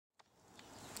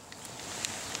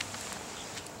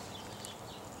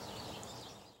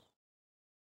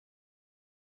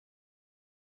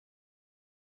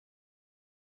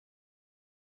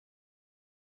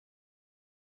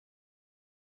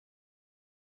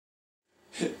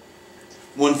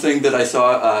one thing that I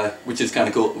saw, which is kind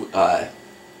of cool,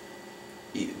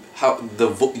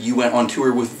 you went on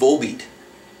tour with Volbeat.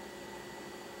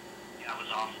 Yeah, it was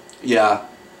awesome. Yeah,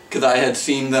 because I had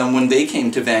seen them when they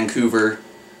came to Vancouver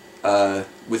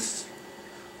with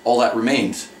All That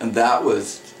Remains, and that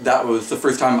was the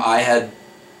first time I had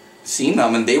seen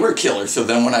them, and they were killer. So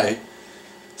then when I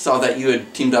saw that you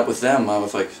had teamed up with them, I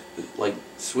was like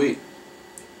sweet.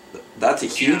 That's a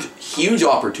huge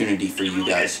opportunity for you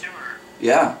guys.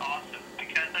 Yeah. Awesome,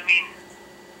 because I mean,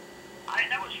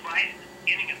 that was right at the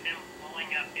beginning of them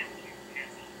blowing up into an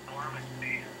enormous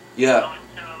band. Yeah. And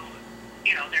so,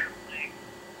 they were playing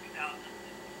 2,000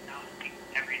 people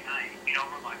every night.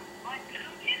 We're like, what? Who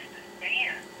is this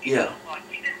band? Yeah. Like,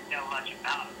 we didn't know much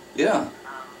about it. Yeah.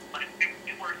 But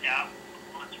it worked out.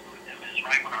 Once with them is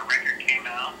right when our record came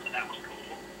out, so that was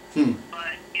cool.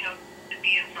 But, to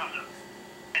be in front of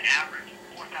an average of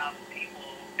 4,000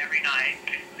 people every night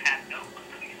who had no clue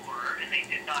who you were, and they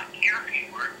did not care who you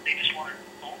were. They just wanted to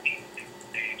hold you on the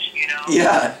stage,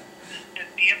 Yeah. To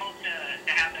be able to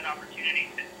have that opportunity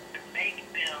to make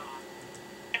them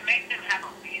have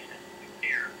a reason to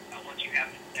care about what you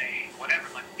have to say, whatever.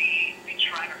 Like, we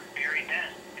tried our very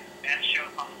best to get the best show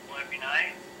possible every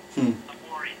night.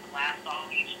 Before the last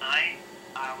song each night,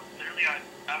 I would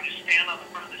just stand on the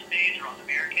front of the stage or on the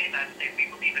barricade, and I'd say,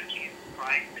 "We believe in Jesus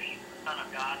Christ, that He's the Son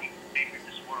of God, He's the Savior of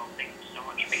this world. Thank you so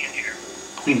much for being here."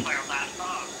 We play our last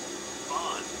song,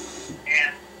 on,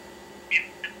 and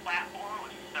the platform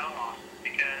was so awesome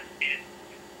because it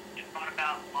brought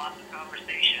about lots of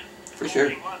conversation. For sure.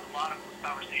 There was a lot of those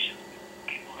conversations with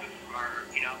people who are,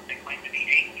 they claim to be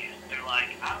atheists. They're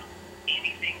like, "I don't see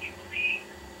anything you believe,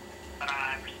 but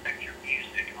I respect your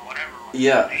music," or whatever.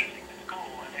 Yeah. It's amazing. It's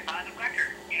cool. And they buy the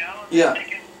record, Yeah. They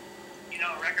can,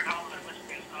 a record home and listen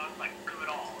to songs like Through It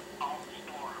All, All in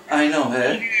the Storm. I know,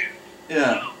 hey?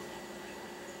 Yeah.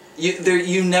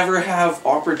 You never have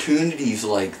opportunities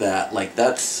like that. Like,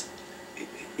 that's,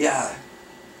 yeah,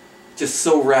 just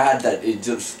so rad that it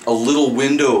just, a little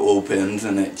window opens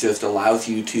and it just allows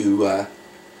you to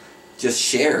just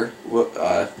share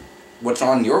what's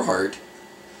on your heart.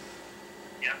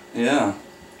 Yeah. Yeah.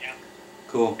 Yeah.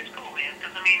 Cool. It's cool, man,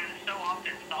 because, so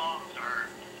often songs are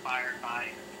inspired by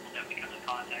people that we come in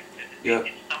contact with. Yeah.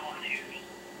 It's someone who's,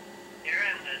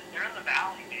 they're in the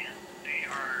valley, man. They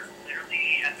are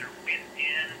literally at their wit's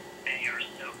end. They are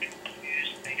so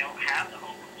confused. They don't have the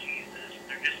hope of Jesus.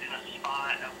 They're just in a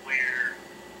spot of where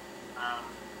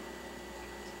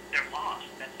they're lost.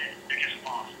 That's it. They're just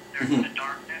lost. They're in the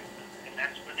darkness, and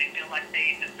that's where they feel like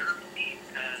they deserve to be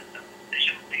because of the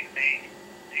decisions they've made,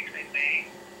 things they've made.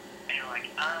 And you're like,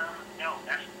 no,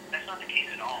 that's not the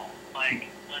case at all. Like,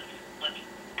 let's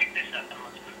pick this up and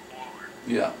let's move forward.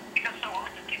 Yeah. Because so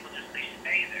often people they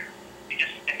stay there. They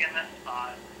just stay in that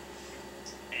spot.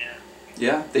 And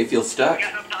Yeah, they feel stuck. we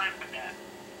got no time for that.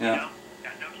 Yeah.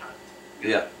 Got no time.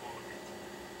 Yeah.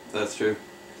 That's true.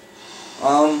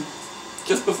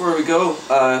 Just before we go,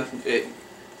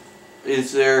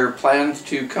 is there plans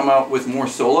to come out with more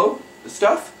solo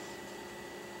stuff?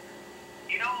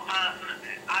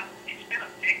 It's been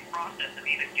a big process of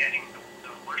even getting the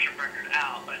worship record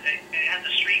out, but it has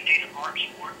a street date of March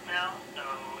 4th now, so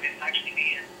it's actually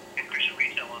be in Christian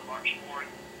retail on March 4th.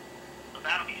 So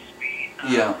that'll be sweet.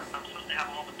 Yeah. I'm supposed to have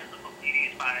all the physical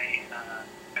CDs by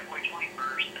February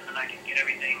 21st, and then I can get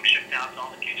everything shipped out to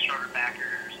all the Kickstarter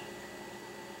backers,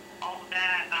 all of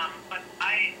that. But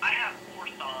I have 4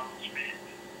 songs written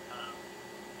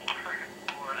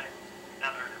for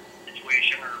another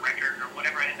situation or a record or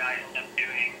whatever I end up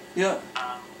doing. Yeah.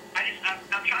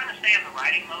 I'm trying to stay in the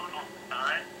writing mode all the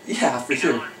time. Yeah, for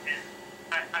sure.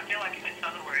 And I feel like it's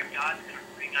something where if God's going to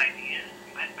bring ideas,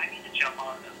 I need to jump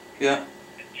on them. Yeah.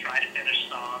 And try to finish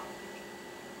songs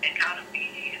and kind of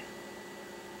be,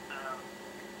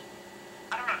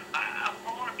 I don't know, I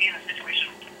want to be in a situation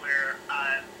where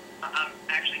I'm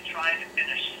actually trying to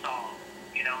finish songs,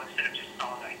 instead of just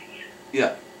song ideas.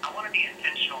 Yeah. I want to be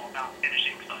intentional about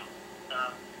finishing songs,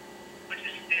 which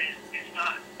is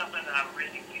not something that I'm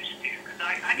really used to, because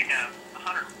I can have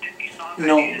 150 songs.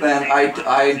 No, man,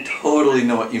 I totally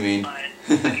know what you mean. But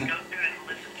I can go through and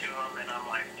listen to them, and I'm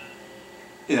like,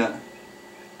 yeah.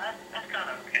 That's kind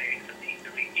of okay to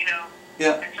me,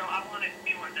 Yeah. And so I want to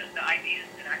do where the ideas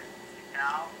that I can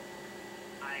now,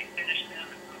 I finish them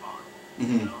and move on.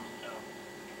 So.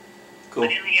 Cool.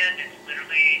 But in the end, it's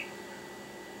literally,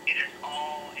 it is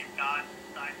all if God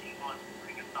decides He wants to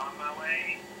bring a song my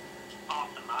way.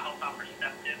 Awesome. I hope I'm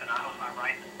receptive, and I hope I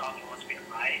write the song He wants me to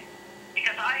write.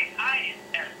 Because I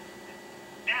as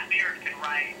Matt Baird can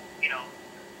write,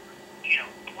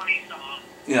 20 songs,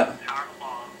 Yeah. however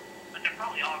long, but they're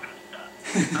probably all going to suck.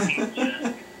 I mean,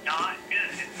 just not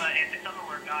good. But if it's somewhere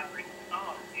where God brings the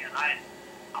song, man,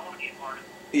 I want to be a part of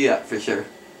it. Yeah, for sure.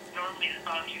 Normally the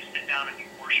songs you sit down and you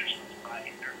force yourself to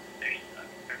write,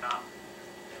 they're not.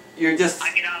 You're just...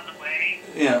 I get out of the way.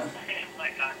 Yeah. And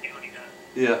let God do what he does.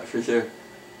 Yeah, for sure.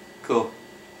 Cool.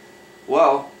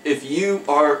 Well, if you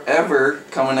are ever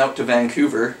coming out to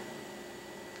Vancouver,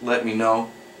 let me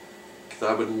know, because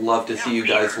I would love to see you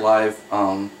guys live.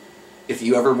 If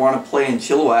you ever want to play in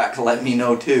Chilliwack, let me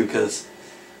know too, because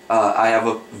I have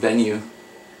a venue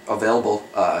available.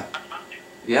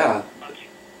 Yeah.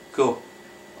 Cool.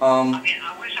 I mean,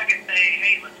 I wish I could say,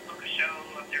 hey, let's book a show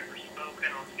up there for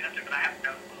Smokin', let's get up there, but I have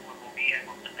no clue when we'll be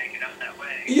able to make it up that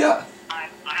way. Yeah. I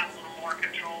have a little more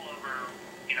control over,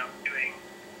 doing,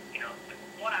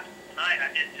 what I did tonight. I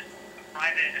did just a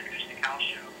private acoustic house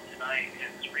show tonight in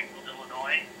Springfield,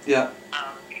 Illinois. Yeah.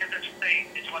 Because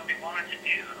it's what they wanted to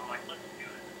do, and I'm like, let's do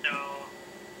it. So,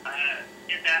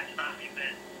 did that tonight,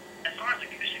 but as far as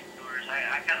acoustic tours,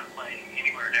 I kind of play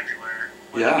anywhere and everywhere.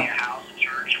 Whether it be a house, a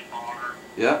church, a bar.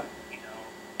 Yeah.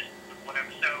 Just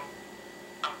whatever. So,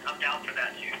 I'm down for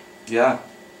that too. Yeah.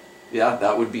 Yeah,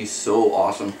 that would be so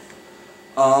awesome.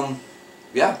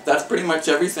 Yeah, that's pretty much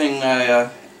everything I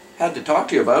had to talk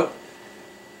to you about.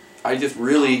 I just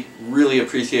really, really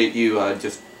appreciate you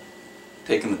just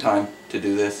taking the time to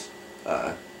do this.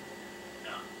 Thank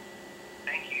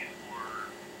you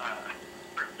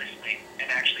for listening and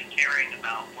actually caring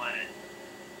about what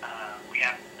we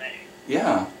have to say.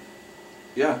 Yeah.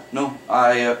 Yeah, no,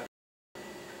 I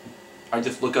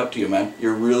just look up to you, man.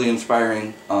 You're really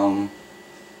inspiring, and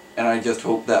I just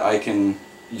hope that I can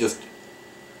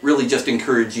really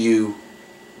encourage you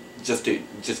to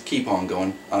keep on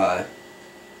going.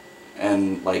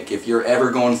 And like, if you're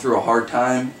ever going through a hard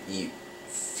time, you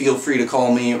feel free to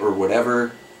call me or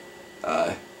whatever.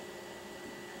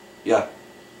 Yeah,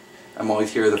 I'm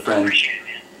always here as a friend. I appreciate it,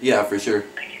 man. Yeah, for sure.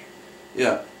 Thank you.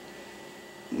 Yeah.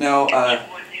 Now, enjoy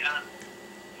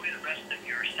the rest of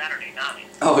your Saturday night.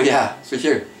 Oh yeah, for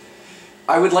sure.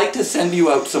 I would like to send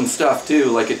you out some stuff too,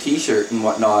 like a t-shirt and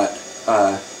whatnot.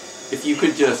 If you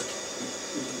could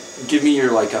just give me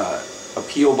your like a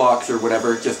P.O. box or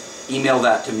whatever, just email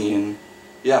that to me, and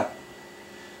yeah,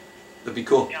 that'd be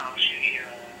cool. Yeah, I'll shoot you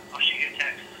a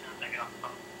text as soon as I get off the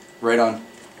phone. Right on.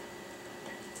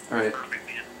 All right. Perfect,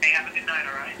 man. Hey, have a good night,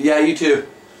 all right? Yeah, you too.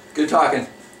 Good talking.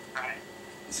 All right.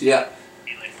 See ya.